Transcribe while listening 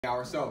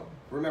Hour. So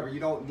remember, you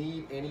don't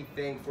need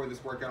anything for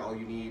this workout. All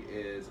you need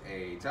is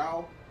a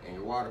towel and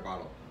your water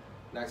bottle.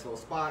 Nice little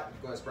spot.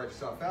 Go ahead and spread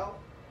yourself out.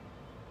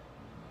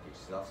 Get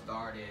yourself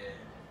started.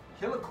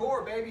 Kill a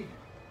core, baby.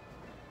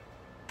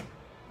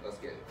 Let's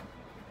get it.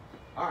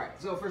 All right,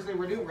 so first thing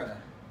we're doing, we're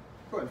gonna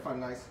go ahead and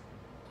find a nice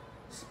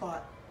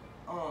spot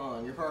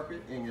on your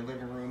carpet, in your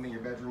living room, in your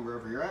bedroom,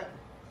 wherever you're at.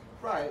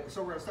 Right,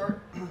 so we're gonna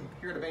start.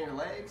 You're gonna bend your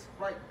legs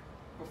right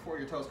before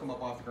your toes come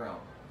up off the ground.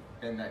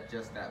 Bend that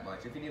just that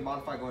much. If you need to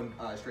modify, go and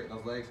straighten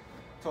those legs.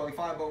 Totally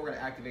fine, but we're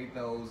gonna activate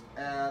those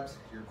abs,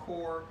 your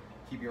core,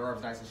 keep your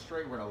arms nice and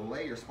straight. We're gonna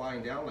lay your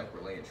spine down like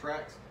we're laying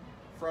tracks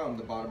from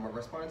the bottom of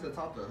our spine to the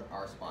top of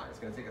our spine. It's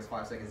gonna take us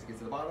 5 seconds to get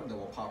to the bottom, then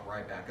we'll pop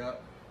right back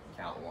up,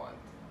 count 1.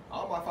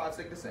 On my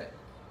 5-second descent,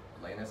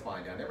 laying that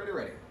spine down. Everybody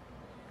ready?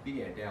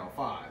 Begin, down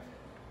 5,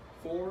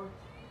 4,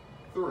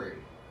 3,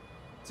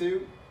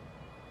 2,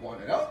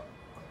 1 and up,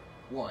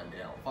 1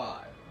 down,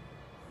 5,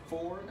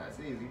 4, nice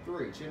and easy,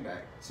 3, chin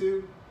back,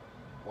 2,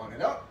 1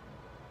 and up,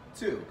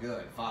 2,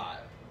 good, 5,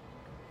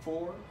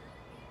 4,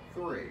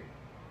 3,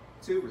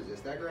 2,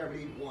 resist that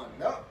gravity, 1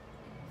 and up,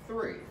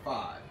 3,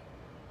 5,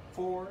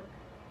 4,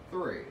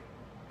 3,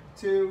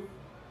 2,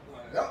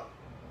 1 and up,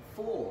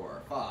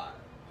 4, 5,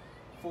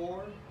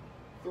 4,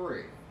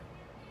 3,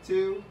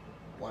 2,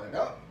 1 and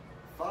up,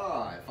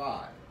 5,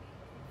 5,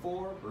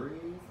 4, breathe,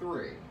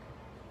 3,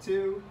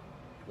 2,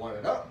 1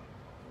 and up,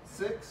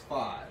 6,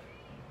 5,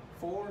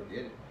 4, get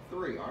it,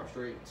 3, arm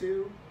straight,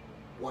 2,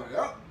 1 and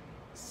up,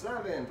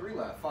 7, 3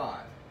 left,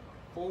 5,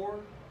 4,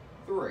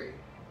 3,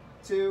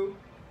 2,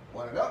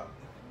 1 and up,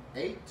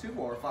 8, 2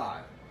 more,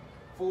 5,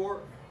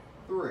 4,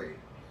 3,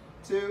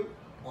 2,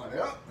 1 and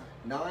up,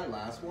 9,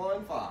 last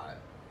one, 5,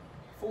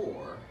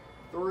 4,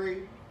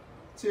 3,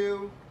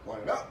 2, 1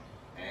 and up,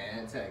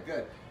 and 10,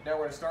 good. Now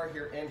we're gonna start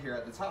here and here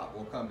at the top.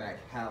 We'll come back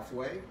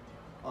halfway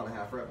on a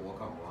half rep, and we'll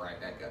come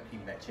right back up.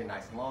 Keeping that chin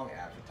nice and long,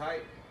 abs are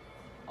tight.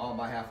 On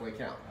my halfway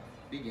count.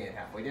 Begin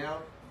halfway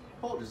down,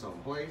 hold yourself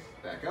in place,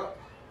 back up,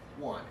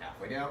 1,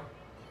 halfway down,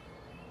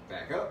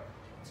 back up,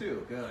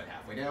 2, good,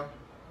 halfway down,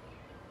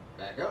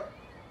 back up,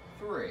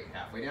 3,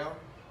 halfway down,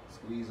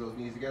 squeeze those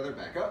knees together,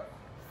 back up,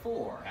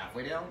 4,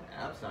 halfway down,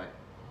 abs tight,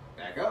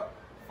 back up,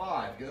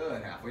 5,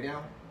 good, halfway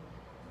down,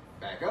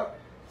 back up,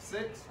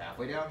 6,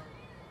 halfway down,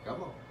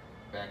 come on,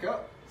 back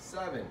up,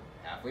 7,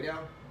 halfway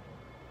down,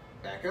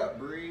 back up,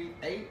 breathe,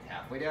 8,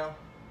 halfway down,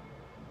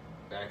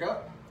 back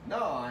up,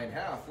 9,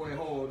 halfway,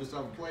 hold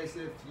yourself in place.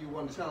 If you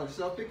want to challenge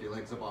yourself, pick your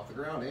legs up off the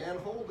ground and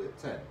hold it,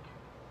 10,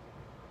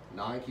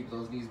 9, keep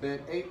those knees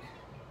bent, 8,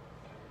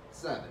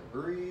 7,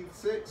 breathe,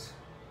 6,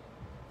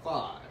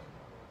 5,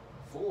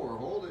 4,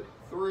 hold it,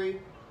 3,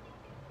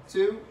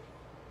 2,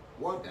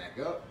 1, back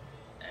up,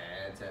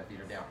 and 10, feet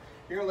are down.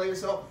 You're gonna lay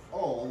yourself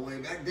all the way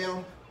back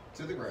down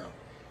to the ground.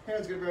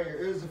 Hands gonna be on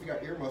your ears if you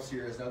got earmuffs to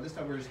your ears. Now this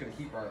time we're just gonna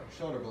keep our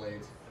shoulder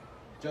blades,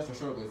 just our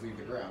shoulder blades leave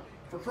the ground.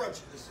 For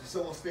crunches,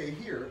 so we'll stay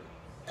here.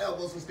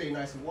 Elbows will stay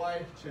nice and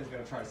wide. Chin's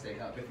gonna try to stay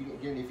up. If you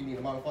need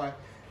to modify,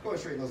 go and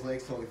straighten those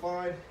legs, totally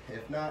fine.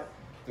 If not,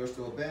 they're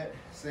still bent.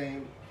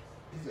 Same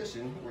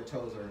position where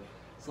toes are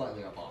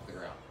slightly up off the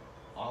ground.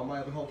 On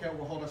my other hold count,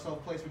 we'll hold ourselves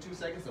in place for 2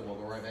 seconds, and we'll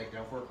go right back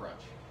down for a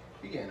crunch.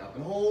 Begin, up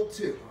and hold,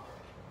 2.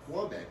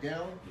 1, back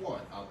down,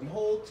 1, up and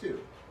hold, 2.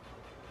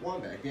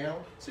 1, back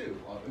down, 2,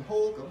 up and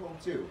hold, come on,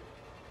 2.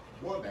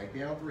 1, back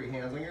down, 3,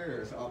 hands on your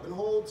ears, up and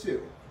hold,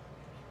 2.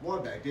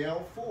 1, back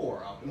down,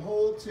 4, up and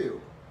hold,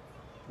 2.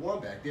 1,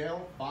 back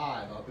down,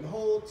 5, up and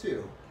hold,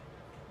 2.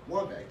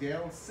 1, back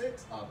down,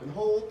 6, up and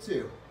hold,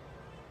 2.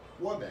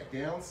 1, back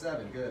down,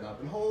 7, good, up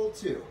and hold,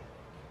 2.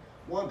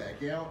 1, back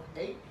down,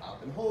 8,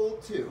 up and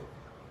hold, 2.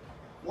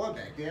 1,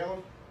 back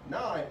down,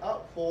 9,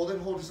 up, hold it,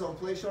 hold yourself in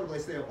place, shoulder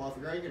blades stay up off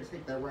the ground. You're gonna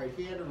take that right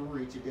hand and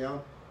reach it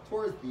down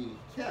towards the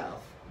calf.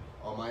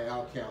 On my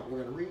out count,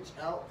 we're gonna reach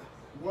out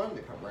 1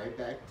 to come right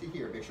back to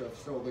here. Make sure the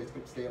shoulder blades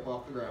stay up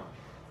off the ground.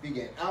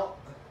 Begin, out,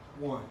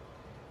 1,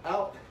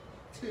 out,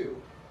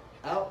 2,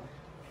 out,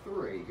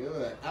 3,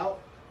 good, out,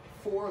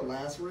 4,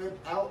 last rib,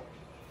 out,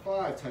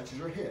 5, touches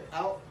your hip,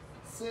 out,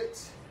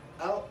 6,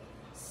 out,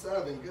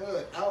 7,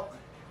 good, out,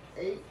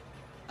 8,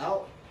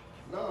 out,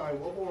 9,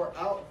 one more,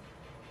 out,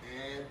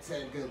 and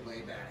 10, good,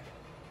 lay back.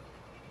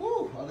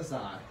 Woo, other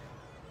side.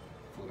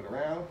 Flip it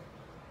around.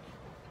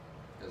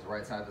 There's the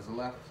right side, there's the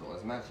left, so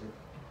let's match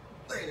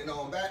it. Laying it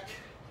on back.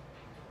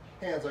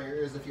 Hands on your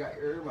ears if you got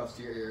earmuffs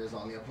to your ears.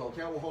 On the up hold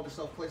count, we'll hold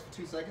yourself in place for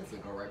 2 seconds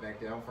and go right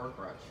back down for a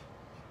crunch.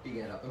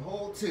 Begin, up and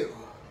hold, 2.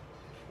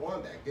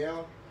 1, back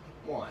down,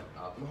 1,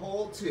 up and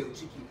hold, 2.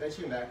 Keep that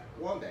chin back,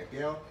 1, back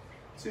down,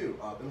 2,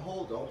 up and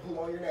hold, don't pull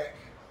on your neck.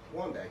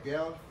 1, back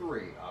down,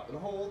 3, up and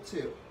hold,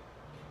 2.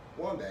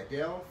 1, back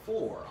down,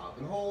 4, up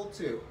and hold,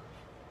 2.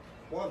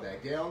 1,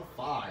 back down,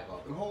 5,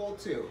 up and hold,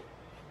 2.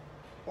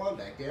 1,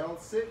 back down,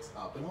 6,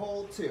 up and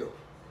hold, 2.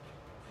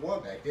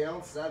 1, back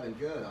down, 7,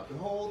 good, up and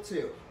hold,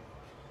 2.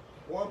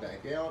 1,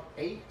 back down,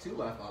 8, 2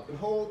 left, up and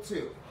hold,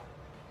 2.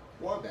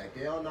 1, back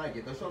down, 9,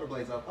 get those shoulder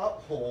blades up,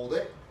 hold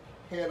it.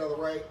 Hand on the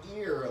right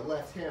ear,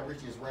 left hand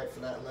reaches right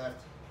for that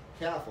left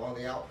calf on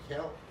the out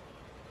count.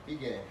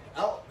 Begin,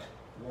 out,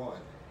 1,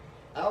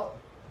 out,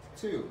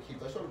 2, keep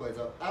those shoulder blades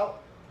up,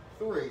 out,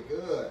 3,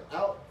 good,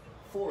 out,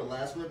 4,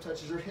 last rib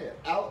touches your hip,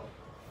 out,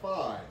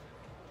 5,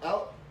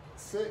 out,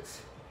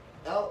 6,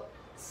 out,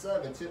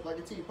 7, tip like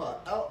a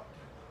teapot, out,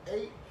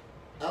 8,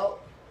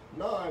 out,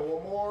 9,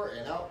 one more,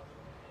 and out,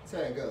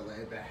 10, good, lay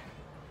it back.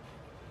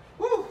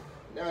 Woo!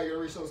 Now you're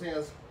gonna reach those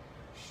hands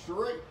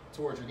straight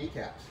towards your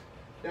kneecaps.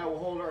 Now we'll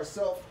hold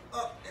ourselves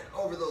up and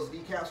over those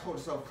kneecaps, hold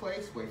yourself in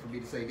place, wait for me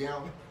to say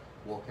down,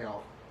 we'll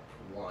count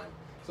 1.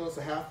 So it's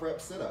a half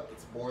rep sit up.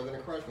 It's more than a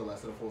crunch, but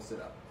less than a full sit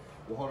up.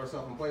 We'll hold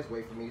ourselves in place,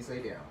 wait for me to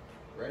say down.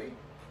 Ready?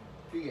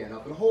 Begin,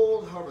 up and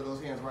hold, hover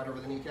those hands right over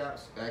the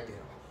kneecaps, back down.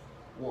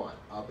 1,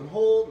 up and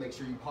hold, make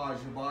sure you pause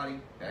your body,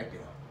 back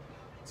down.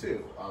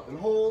 2, up and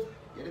hold,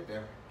 get it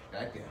there,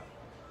 back down.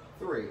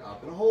 3,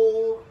 up and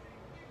hold,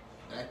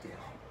 back down.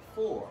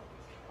 4,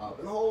 up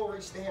and hold,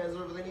 reach the hands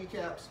over the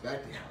kneecaps,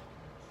 back down.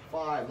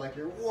 5, like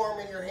you're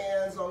warming your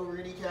hands over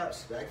your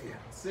kneecaps, back down.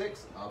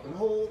 6, up and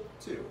hold,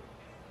 2,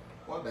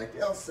 1, back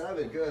down.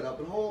 7, good, up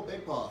and hold,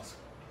 big pause.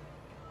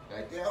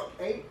 Back down.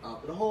 8,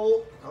 up and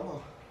hold, come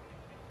on.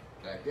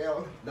 Back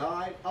down.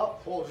 9,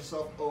 up, hold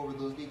yourself over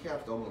those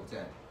kneecaps, don't move.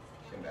 10,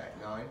 chin back.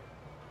 9,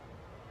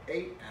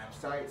 8, abs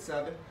tight.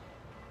 7,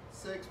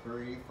 6,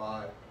 breathe.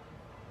 5,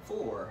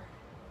 4,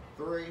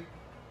 3,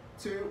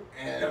 2,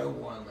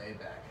 and 1, lay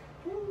back.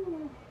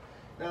 Woo.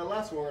 Now the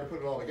last one, we're gonna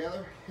put it all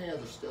together.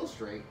 Hands are still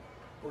straight.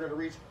 We're gonna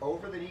reach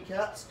over the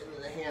kneecaps, and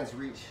then the hands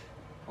reach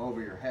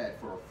over your head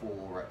for a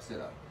full rep sit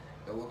up.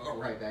 Then we'll go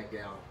right back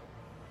down,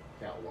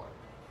 count 1.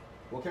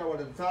 We'll count 1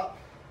 at the top,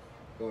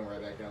 going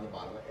right back down the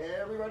bottom.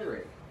 Everybody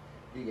ready?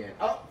 Begin.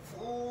 Up,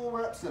 full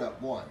rep sit up.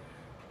 1,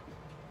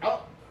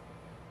 up,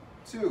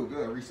 2,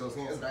 good, reach those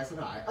hands nice and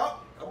high.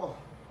 Up, come on.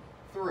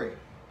 3,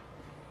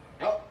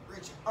 up,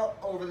 reach up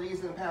over the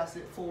knees and past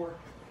it. 4,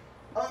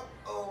 up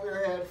over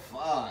your head.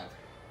 5,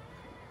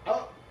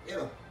 up,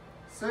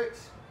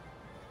 6,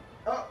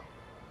 up,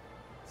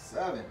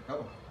 7, come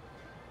on,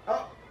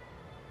 up,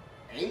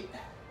 8,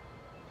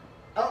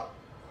 up,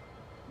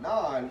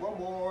 9, one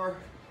more,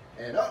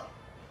 and up,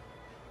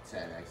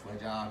 10,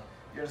 excellent job.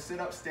 You're gonna sit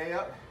up, stay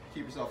up,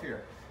 keep yourself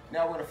here.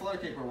 Now we're gonna flutter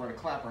kick where we're gonna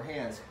clap our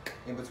hands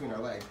in between our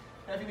legs.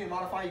 Now if you need to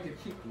modify, you can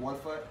keep one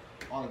foot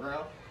on the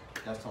ground,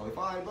 that's totally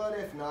fine, but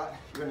if not,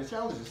 you're gonna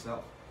challenge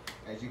yourself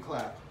as you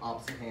clap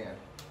opposite hand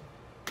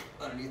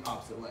underneath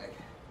opposite leg.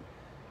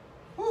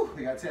 Whew,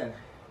 we got 10.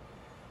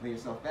 Lean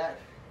yourself back,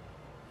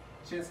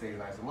 chin stays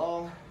nice and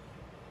long,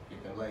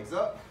 keep them legs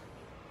up,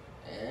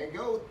 and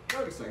go.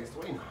 30 seconds,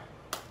 29,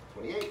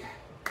 28,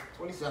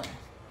 27,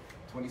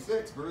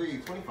 26,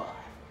 breathe, 25,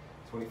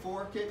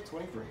 24, kick,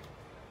 23,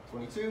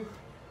 22,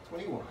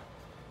 21,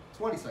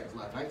 20 seconds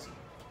left, 19,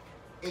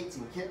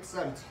 18, kick,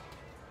 17,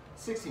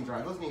 16,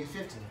 drive those knees,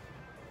 15,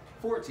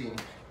 14,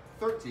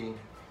 13,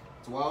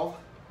 12,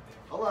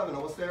 11,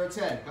 almost there,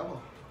 10, come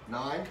on,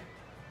 9,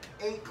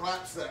 8,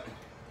 clap, 7,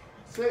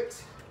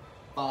 6,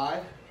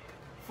 5,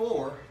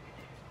 4,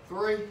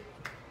 3,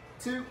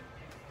 2,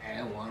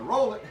 and 1.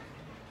 Roll it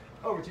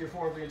over to your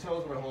forearms and your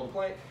toes. We're gonna hold a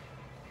plank.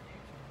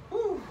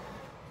 Woo.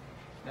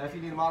 Now if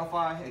you need to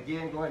modify,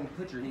 again, go ahead and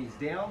put your knees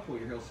down, pull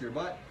your heels to your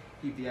butt,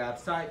 keep the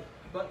abs tight,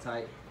 butt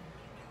tight.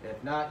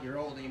 If not, you're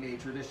holding a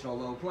traditional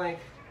low plank,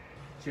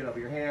 chin over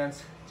your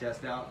hands,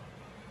 chest out,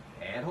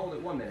 and hold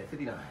it 1 minute,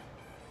 59,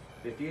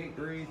 58,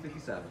 breathe,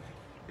 57,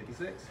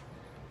 56,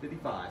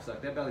 55,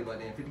 suck that belly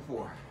button in,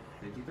 54,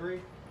 53,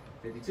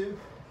 52,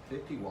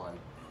 51,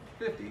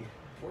 50,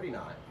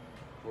 49,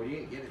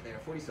 48, get it there,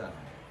 47,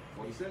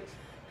 46,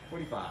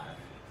 45,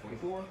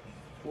 44,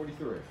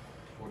 43,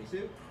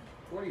 42,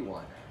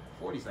 41,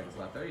 40 seconds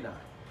left, 39,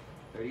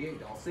 38,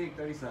 don't sink,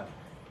 37,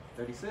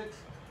 36,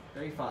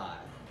 35,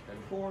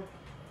 34,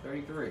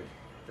 33,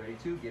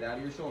 32, get out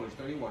of your shoulders,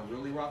 31,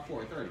 really rock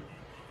forward, 30,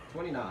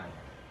 29,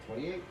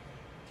 28,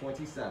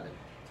 27,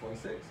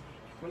 26,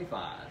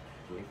 25,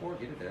 24,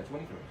 get it there,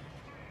 23,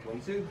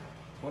 22,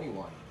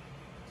 21,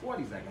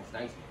 20 seconds,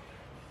 19,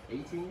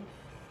 18,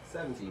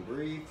 17,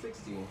 breathe,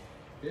 16,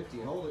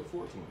 15, hold it,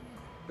 14,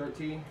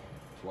 13,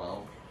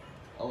 12,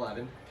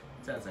 11,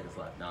 10 seconds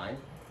left, 9,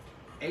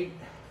 8,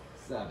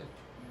 7,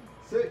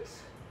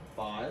 6,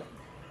 5,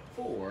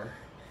 4,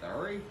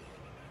 3,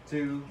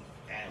 2,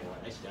 and 1.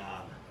 Nice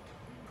job.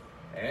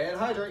 And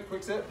hydrate,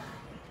 quick sip.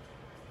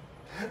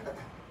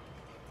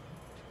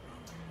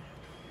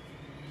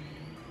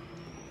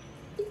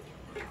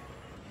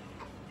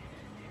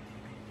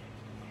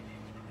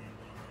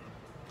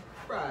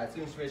 Right, as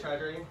soon as you finish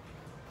hydrating,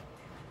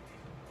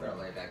 we're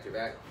gonna lay it back to your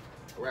back.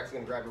 We're actually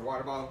gonna grab your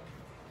water bottle.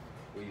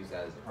 We use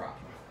that as a prop.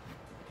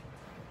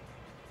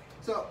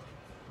 So,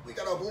 we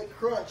got our oblique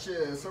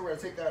crunches. So we're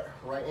gonna take that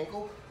right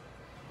ankle,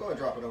 go and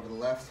drop it over the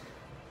left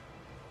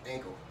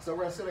ankle. So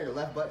we're gonna sit on your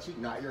left butt cheek,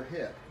 not your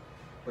hip,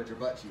 but your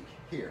butt cheek.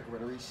 Here, we're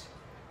gonna reach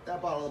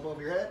that bottle up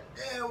over your head,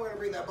 and we're gonna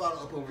bring that bottle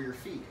up over your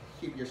feet.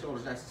 Keep your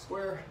shoulders nice and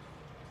square,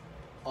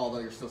 although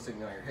you're still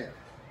sitting on your hip.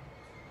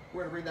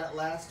 We're gonna bring that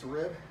last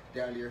rib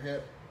down to your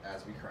hip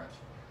as we crunch.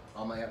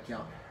 On my up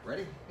count,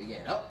 ready?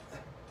 Begin, up,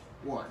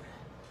 1,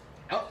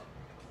 up,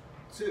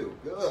 2,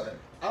 good,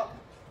 up,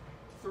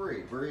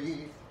 3,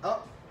 breathe,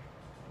 up,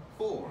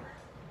 4,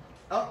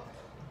 up,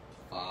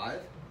 5,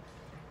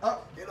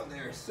 up, get them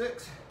there,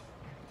 6,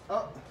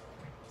 up,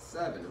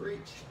 7, reach,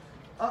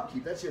 up,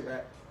 keep that chin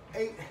back,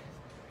 8,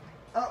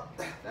 up,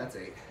 that's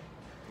 8,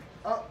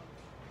 up,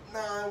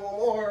 9, one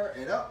more,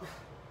 and up,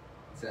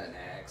 10,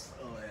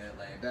 excellent,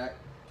 lay it back.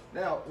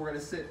 Now we're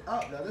gonna sit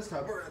up. Now this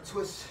time we're gonna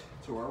twist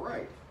to our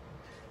right,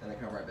 and then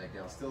come right back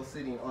down. Still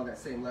sitting on that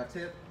same left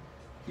hip,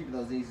 keeping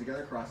those knees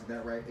together, crossing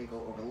that right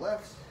ankle over the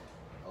left.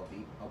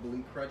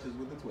 Oblique crunches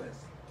with the twist.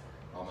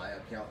 On my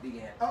up count,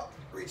 begin up,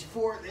 reach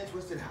forward, then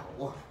twist it out.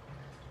 1,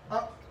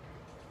 up,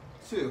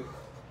 2,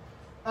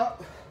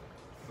 up,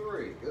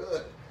 3,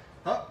 good,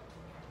 up,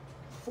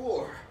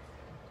 4,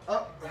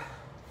 up,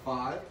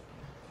 5,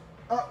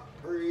 up,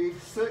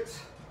 breathe, 6,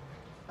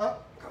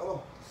 up, come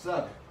on,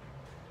 7,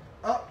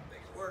 up, make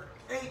it work,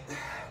 8,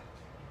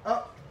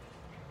 up,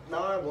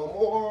 9, one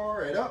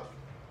more, and up,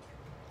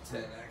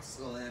 10,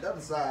 excellent,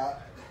 other side,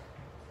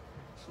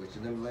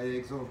 switching them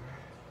legs over.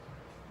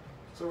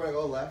 So we're gonna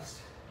go left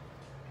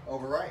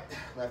over right,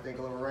 left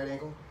ankle over right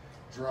ankle,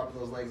 drop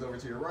those legs over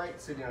to your right,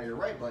 sitting on your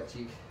right butt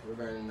cheek,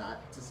 remember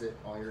not to sit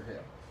on your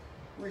hip.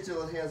 Reach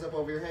those hands up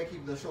over your head,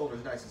 keep the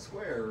shoulders nice and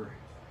square.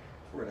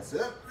 We're gonna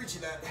sit up,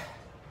 reaching that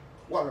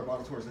water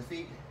bottle towards the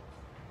feet,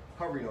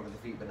 hovering over the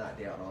feet but not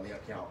down on the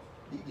up count.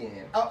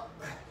 Begin, up,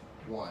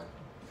 1,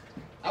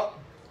 up,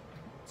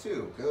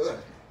 2, good,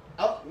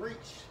 up, reach,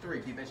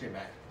 3, keep that chin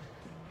back,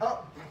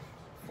 up,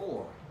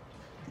 4,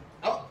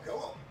 up, come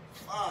on,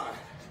 5,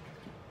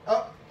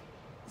 up,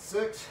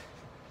 6,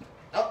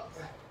 up,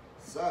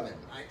 7,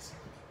 nice,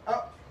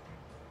 up,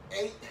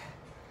 8,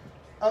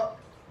 up,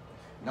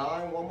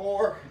 9, one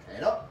more,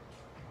 and up,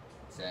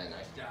 10,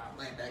 nice job,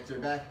 lay it back to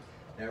your back.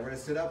 Now we're gonna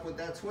sit up with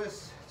that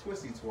twist,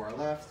 twisting to our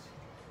left.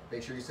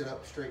 Make sure you sit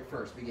up straight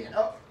first. Begin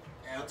up,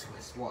 and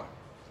twist, 1,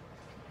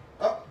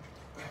 up,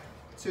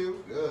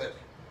 2, good,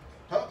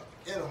 up,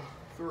 get them,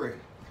 3,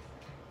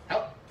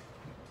 up,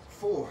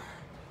 4,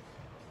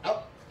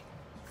 up,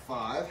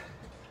 5,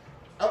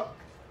 up,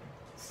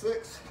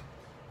 6,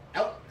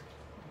 up,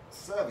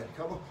 7,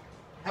 come on,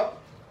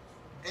 up,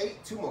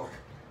 8, 2 more,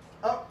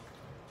 up,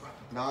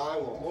 9,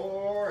 one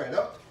more, and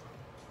up,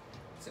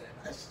 10,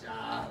 nice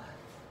job.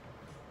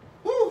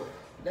 Woo!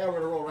 Now we're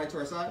gonna roll right to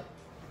our side,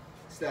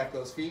 stack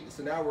those feet,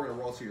 so now we're gonna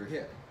roll to your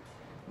hip,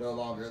 no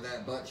longer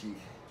that butt cheek.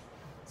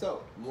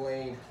 So,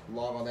 laying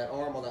long on that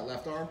arm, on that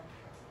left arm,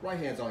 right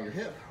hand's on your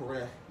hip,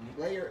 we're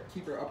gonna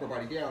keep your upper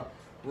body down,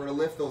 we're gonna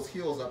lift those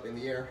heels up in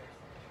the air,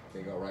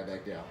 then go right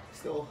back down.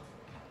 Still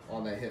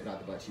on that hip, not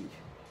the butt cheek.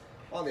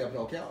 On the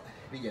uphill count,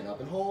 begin up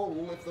and hold,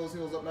 lift those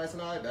heels up nice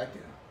and high, back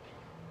down.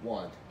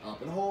 1,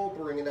 up and hold,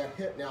 bringing that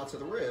hip now to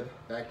the rib,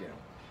 back down.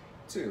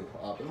 2,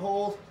 up and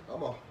hold,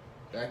 come on,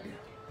 back down.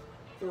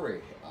 3,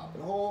 up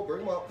and hold,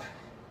 bring them up,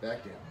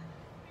 back down.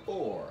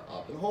 4,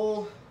 up and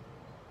hold,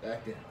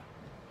 back down.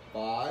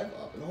 5,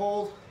 up and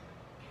hold,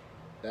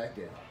 back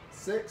down.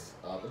 6,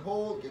 up and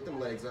hold, get them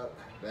legs up,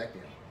 back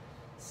down.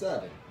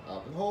 7,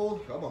 up and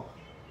hold, come on,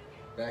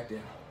 back down.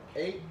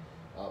 8,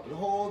 up and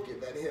hold,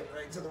 get that hip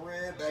right to the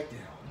rib, back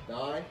down.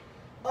 9,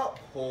 up,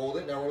 hold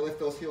it. Now we're gonna lift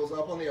those heels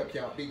up on the up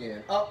count.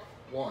 Begin, up,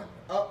 1,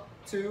 up,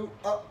 2,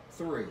 up,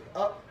 3,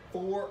 up,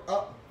 4,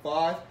 up,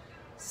 5,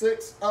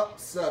 6, up,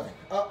 7,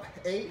 up,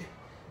 8,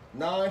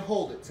 9,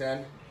 hold it,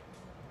 10,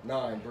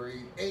 9,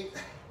 breathe, 8,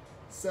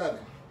 7,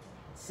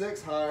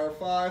 6, higher,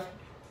 5,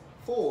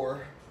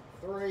 4,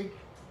 3,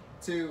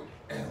 2,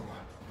 and 1.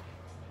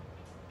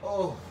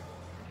 Oh,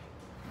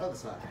 other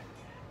side.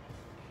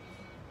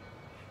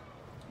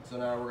 So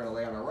now we're gonna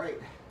lay on our right,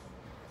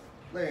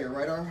 lay your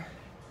right arm,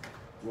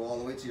 roll all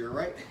the way to your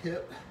right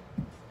hip,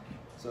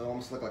 so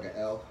almost look like an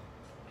L,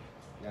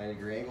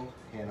 90-degree angle,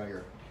 hand on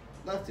your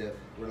left hip,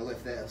 we're gonna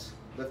lift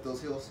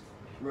those heels,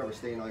 remember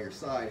staying on your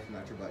side,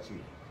 not your butt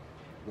cheek,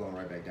 going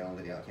right back down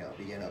the down count,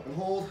 begin up and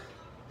hold,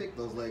 pick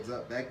those legs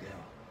up, back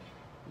down,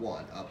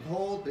 1, up and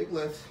hold, big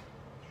lift,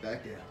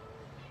 back down,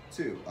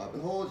 2, up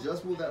and hold,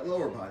 just move that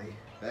lower body,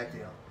 back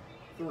down,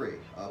 3,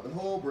 up and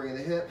hold, bringing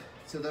the hip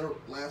to the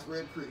last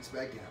rib crease,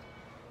 back down,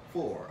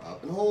 4,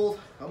 up and hold,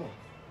 come on,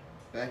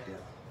 back down,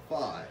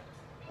 5,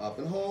 up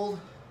and hold,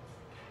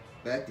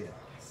 back down,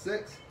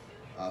 6,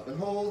 up and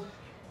hold,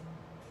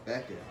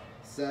 back down,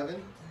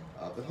 7,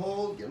 up and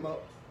hold, get them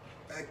up,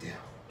 back down,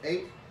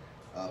 8,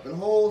 up and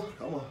hold,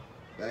 come on,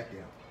 back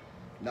down,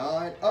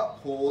 9, up,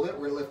 hold it,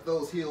 we're gonna lift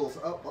those heels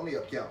up on the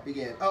up count,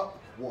 begin, up,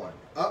 1,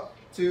 up,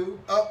 2,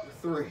 up,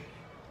 3,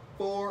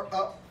 4,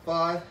 up,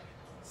 5,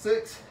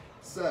 6,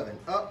 7,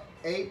 up,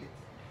 8,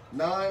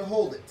 9,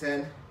 hold it,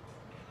 10,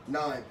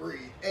 9, breathe,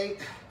 8,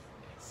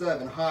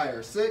 7,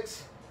 higher,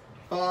 6,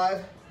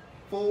 5,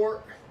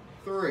 4,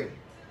 3,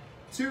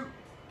 2,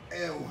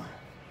 and 1.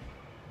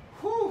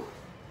 Whew.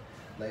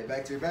 Lay it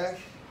back to your back.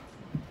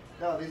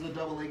 Now these are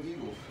double leg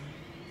eagles.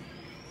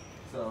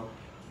 So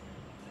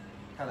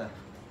kind of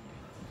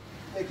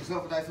make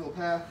yourself a nice little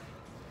path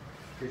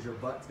because your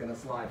butt's gonna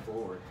slide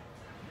forward.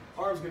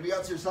 Arms gonna be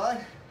out to your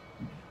side,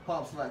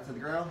 palms flat to the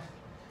ground.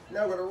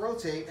 Now we're gonna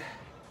rotate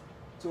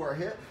to our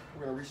hip.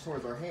 We're gonna reach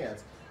towards our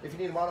hands. If you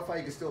need to modify,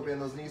 you can still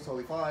bend those knees,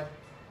 totally fine.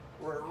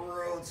 We're gonna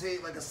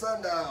rotate like a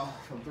sundial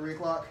from 3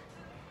 o'clock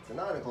to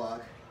 9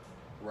 o'clock,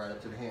 right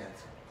up to the hands.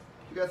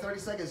 You got 30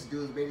 seconds to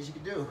do as many as you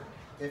can do.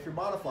 If you're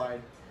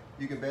modified,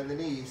 you can bend the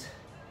knees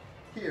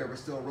here, but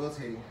still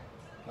rotating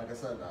like a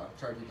sundial.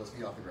 Try to keep those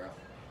feet off the ground.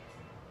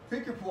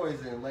 Pick your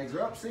poison. Legs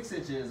are up 6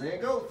 inches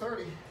and go.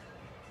 30,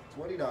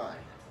 29,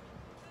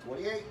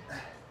 28,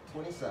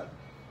 27,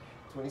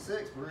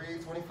 26,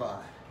 breathe,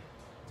 25,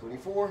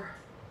 24,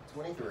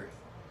 23,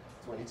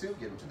 22, get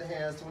them to the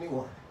hands,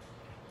 21,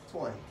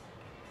 20,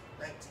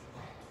 19,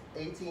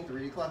 18,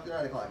 3 o'clock to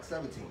 9 o'clock,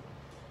 17,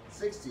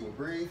 16,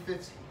 breathe,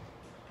 15,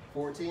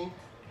 14,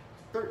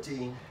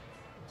 13,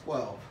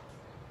 12,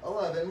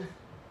 11,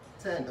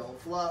 10,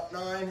 don't flop,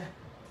 9,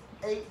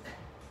 8,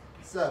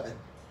 7,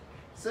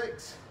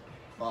 6,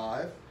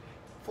 5,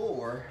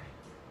 4,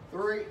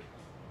 3,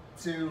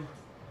 2,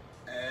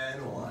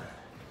 and 1.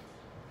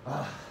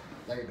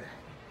 Lay back.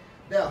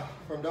 Now,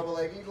 from double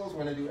leg eagles,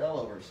 we're gonna do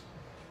L-overs.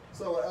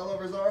 So what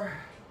L-overs are,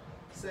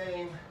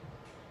 same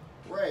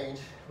range,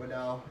 but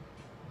now,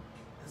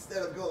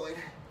 instead of going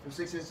from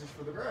 6 inches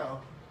from the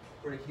ground,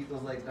 we're gonna keep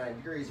those legs 90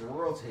 degrees and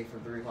rotate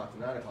from 3 o'clock to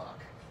 9 o'clock.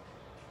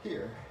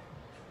 Here,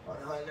 on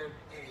a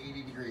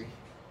 180-degree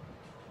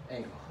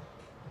angle.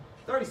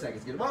 30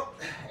 seconds, get them up,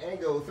 and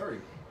go. 30.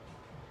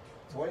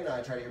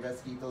 29, try your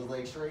best to keep those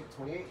legs straight.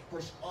 28,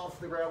 push off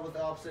the ground with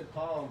the opposite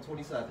palm.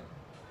 27.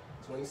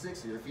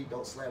 26, so your feet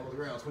don't slam on the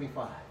ground.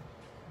 25.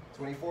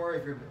 24,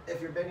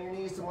 if you're bending your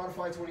knees to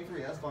modify.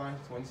 23, that's fine.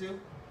 22.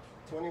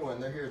 21,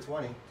 they're here.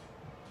 20.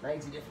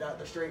 19, if not,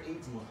 they're straight.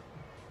 18.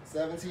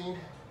 17.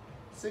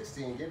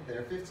 16, get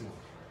there. 15.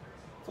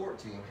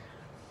 14.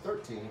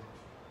 13.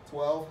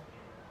 12.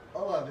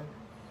 11.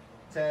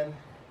 10.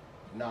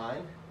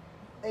 9.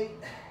 8.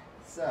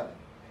 7.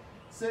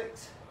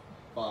 6.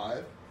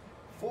 5.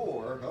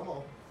 4, come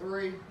on,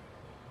 3,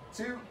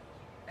 2,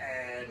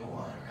 and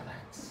 1,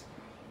 relax.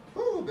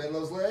 Woo, bend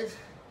those legs.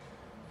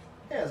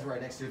 Hands right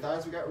next to your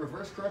thighs. We got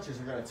reverse crunches.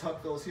 We're gonna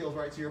tuck those heels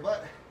right to your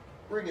butt,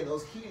 bringing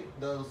those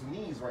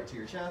knees right to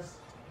your chest,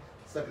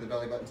 sucking the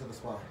belly button to the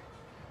spine.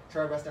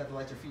 Try your best not to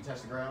let your feet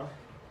touch the ground,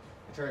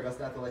 and try your best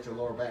not to let your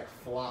lower back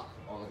flop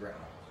on the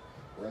ground.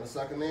 We're gonna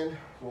suck them in,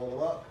 roll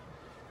them up,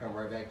 come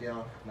right back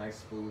down,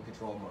 nice, smooth,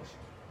 controlled motion.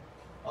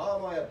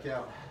 On my up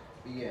count,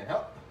 begin,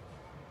 up.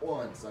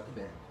 1, suck a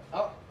bend,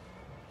 up,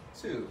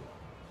 2,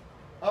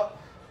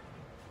 up,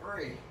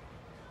 3,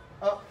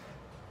 up,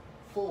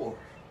 4,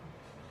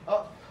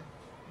 up,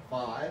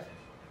 5,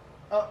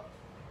 up,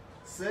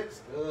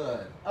 6,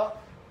 good,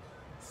 up,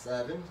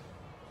 7,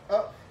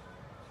 up,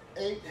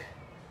 8,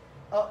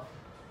 up,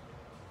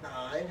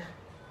 9,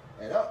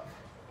 and up,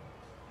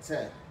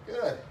 10,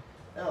 good.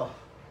 Now,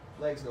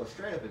 legs go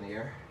straight up in the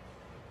air.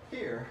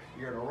 Here,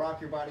 you're gonna rock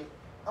your body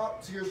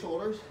up to your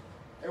shoulders,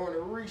 and we're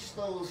gonna reach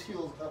those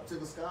heels up to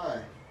the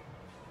sky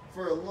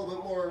for a little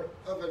bit more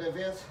of an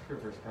advanced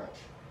reverse crunch.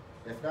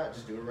 If not,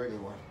 just do a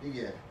regular one.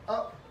 Begin.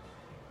 Up,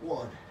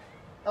 1,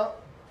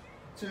 up,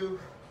 2,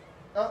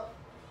 up,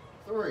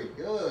 3,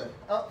 good.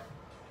 Up,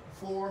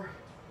 4,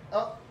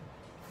 up,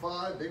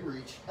 5, big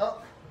reach.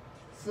 Up,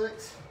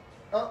 6,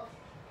 up,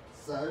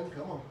 7,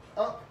 come on.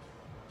 Up,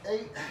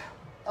 8,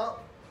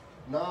 up,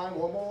 9,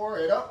 one more,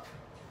 and up,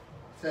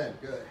 10,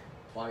 good.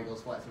 Body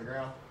goes flat to the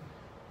ground.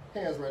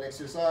 Hands right next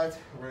to your sides.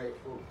 We're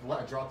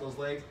gonna drop those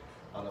legs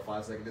on the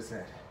 5-second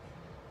descent.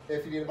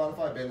 If you need to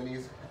modify, bend the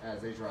knees as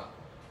they drop.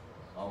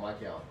 On my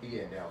count,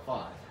 begin down.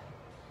 5,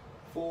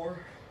 4,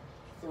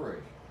 3,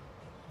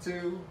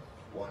 2,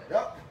 1, and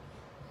up.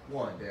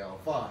 1, down.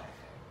 5,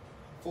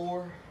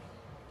 4,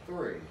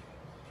 3,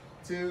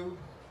 2,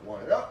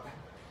 1, and up.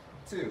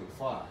 2,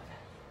 5,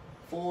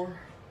 4,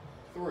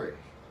 3,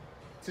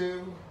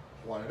 2,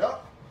 1, and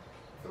up.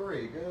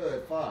 3,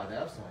 good. 5,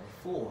 half side.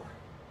 4,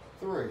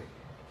 3,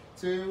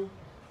 2,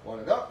 1,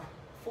 and up.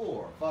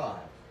 4, 5,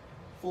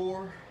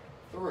 4,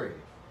 3,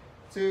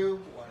 2,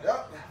 1, and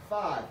up.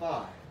 5,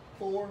 5,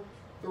 4,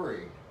 3,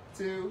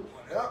 2,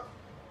 1, and up.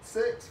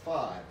 6,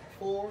 5,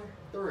 4,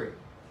 3,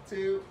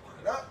 2, 1,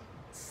 and up.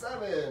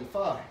 7,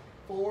 5,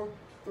 4,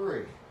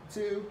 3,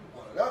 2,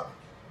 1, and up.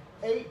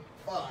 8,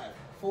 5,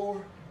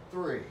 4,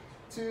 3,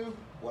 2,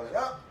 1, and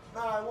up.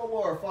 9, one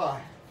more.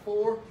 5,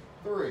 4,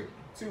 3,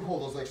 2,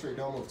 hold those legs straight,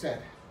 don't move. 10,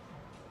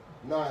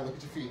 9, look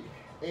at your feet.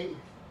 8,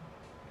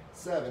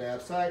 7,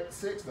 abs tight.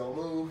 6, don't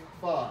move.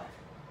 5,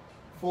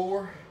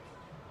 4,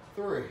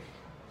 3,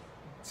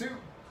 2,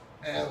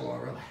 and 1,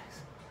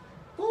 relax.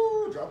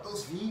 Woo, drop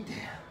those feet down.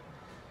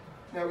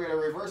 Now we're gonna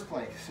reverse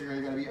plank. So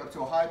you're gonna be up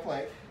to a high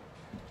plank.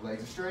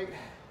 Legs are straight.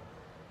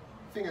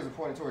 Fingers are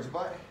pointing towards your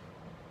butt.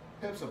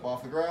 Hips up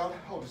off the ground.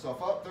 Hold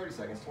yourself up. 30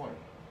 seconds, 20. Or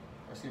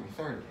excuse me,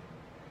 30.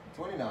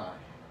 29.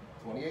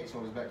 28,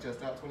 shoulders back,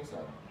 chest out.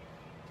 27.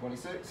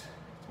 26.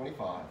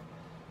 25.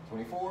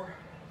 24.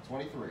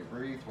 23.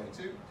 Breathe.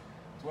 22.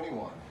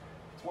 21.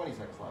 20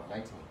 seconds left.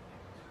 19.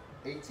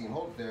 18.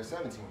 Hold it there.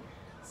 17.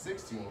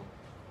 16.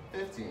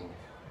 15.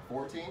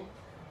 14.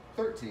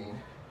 13.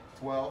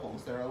 12.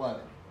 Almost there.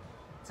 11.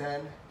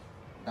 10.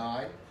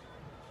 9.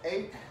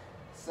 8.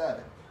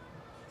 7.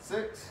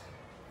 6,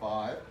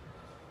 5,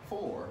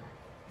 4,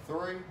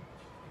 3,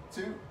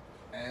 2,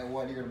 and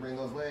 1. You're gonna bring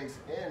those legs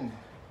in,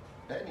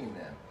 bending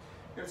them.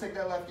 You're gonna take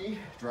that left knee,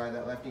 drive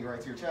that left knee right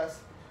to your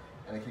chest,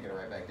 and then kick it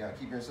right back down.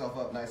 Keep yourself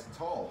up nice and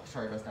tall.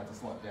 Try your best not to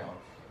slump down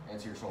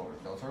into your shoulders.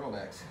 No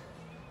turtlenecks.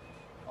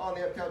 On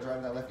the up count,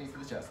 drive that left knee to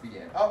the chest.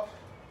 Begin. Up,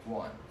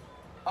 1,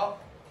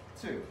 up,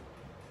 2,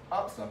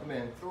 up, suck them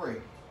in, 3,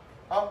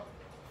 up,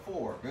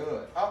 4,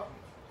 good, up,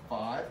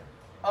 5,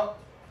 up,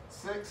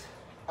 6,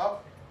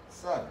 up,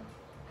 7,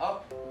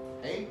 up,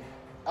 8,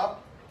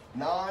 up,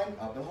 9,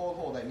 up and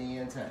hold that knee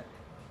in, 10,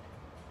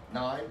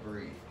 9,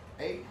 breathe,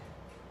 8,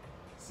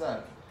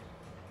 7,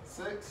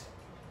 6,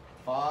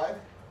 5,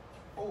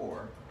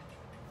 4,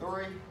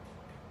 3,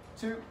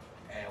 2,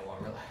 and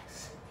 1,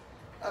 relax.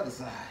 Other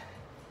side.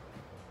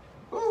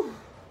 Woo,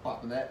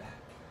 popping that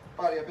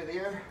body up in the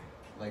air,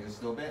 legs are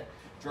still bent,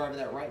 driving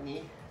that right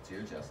knee to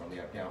your chest on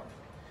the up count.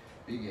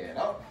 Begin,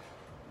 up,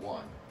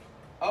 1,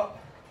 up,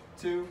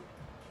 2,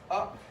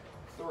 up,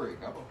 3,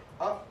 couple,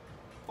 up,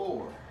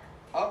 4,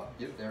 up,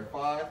 get there,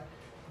 5,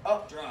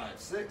 up, drive,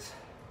 6,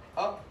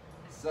 up,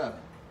 7,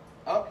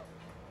 up,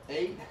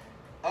 8,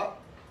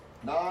 up,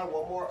 9,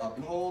 one more, up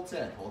and hold,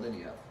 10, hold the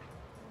knee up,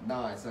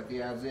 9, suck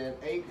the abs in,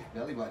 8,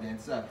 belly button in,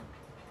 7,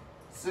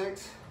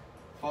 6,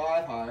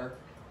 5, higher,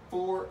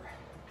 4,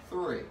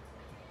 3,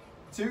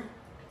 2,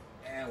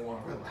 and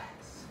 1,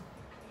 relax.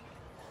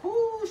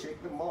 Whoo,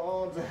 shake them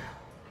arms out.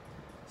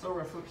 So we're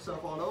gonna flip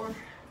yourself on over.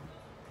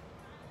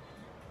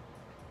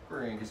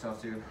 Bring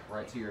yourself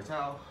right to your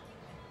towel.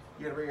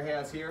 You're gonna bring your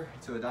hands here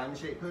to a diamond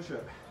shaped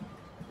push-up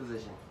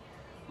position.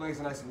 Legs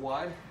are nice and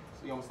wide,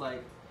 so you almost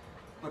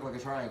look like a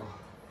triangle.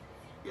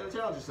 You gotta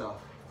challenge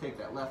yourself. Take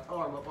that left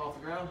arm up off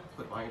the ground,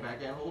 put it behind your back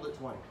and hold it,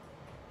 20,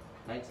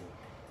 19,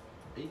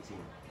 18,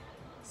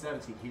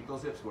 17, keep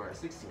those hips square,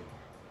 16,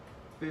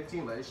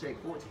 15, let it shake,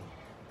 14,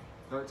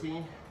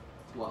 13,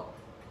 12,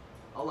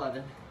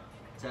 11,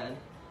 10,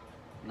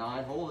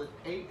 9, hold it,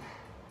 8,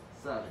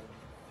 7,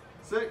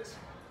 6,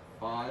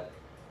 5,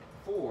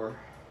 4,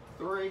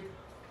 3,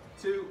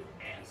 2,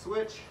 and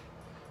switch.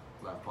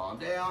 Left palm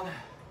down,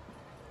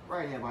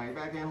 right hand behind your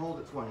back hand, hold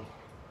it, 20,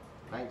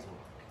 19,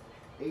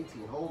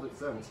 18, hold it,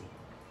 17,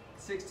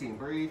 16,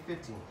 breathe,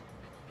 15,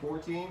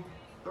 14,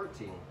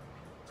 13,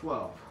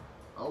 12,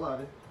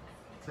 11,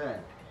 10,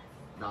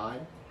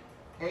 9,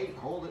 8,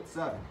 hold it,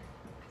 7,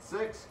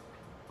 6,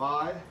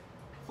 5,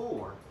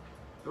 4,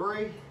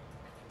 3,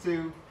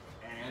 2,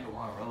 and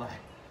 1, relax.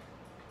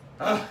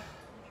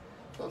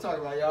 So I'm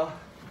talking about, y'all.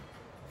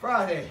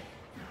 Friday,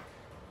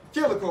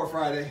 Killer Core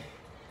Friday,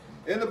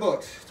 in the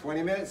books,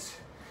 20 minutes,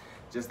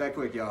 just that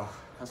quick, y'all.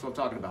 That's what I'm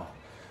talking about.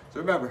 So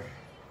remember,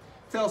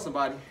 tell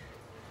somebody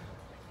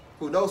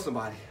who knows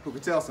somebody who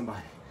can tell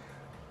somebody.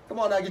 Come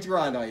on now, get your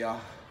grind on,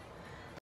 y'all.